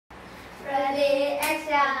Ready,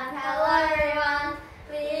 action! Hello everyone,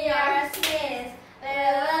 we are Smith. We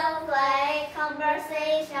will play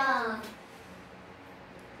conversation.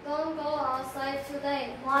 Don't go outside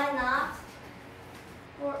today. Why not?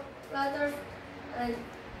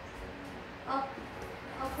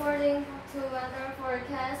 According to weather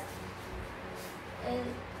forecast,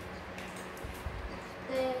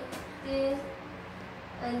 there's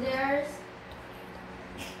a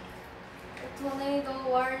tornado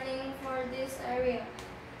warning for this area.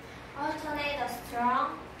 Are tornadoes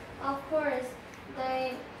strong? Of course,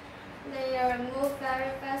 they are move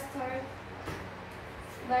very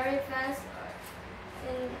fast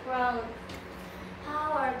in ground.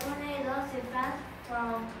 How are tornadoes different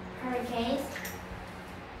from hurricanes?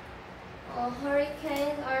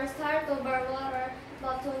 Hurricanes are start over water,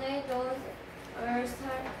 but tornadoes are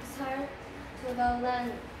start to the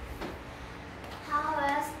land. How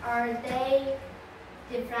else are they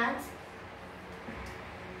different?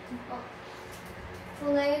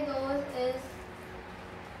 Tornadoes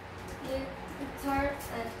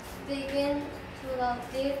begin to the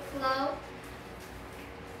big cloud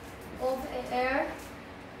of air.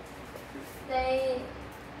 They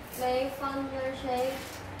make thunder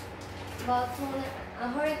shapes, but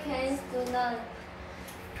hurricanes do not.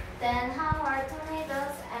 Then how are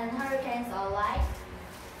tornadoes and hurricanes alike?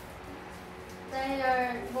 They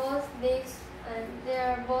are both big and they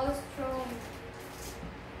are both strong.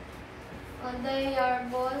 And they are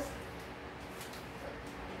both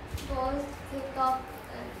pick up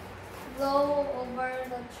and blow over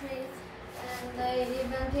the trees, and they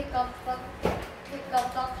even pick up the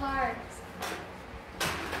cars.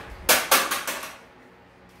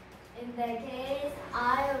 In that case,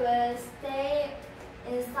 I will stay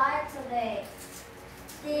inside today.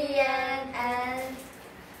 The end and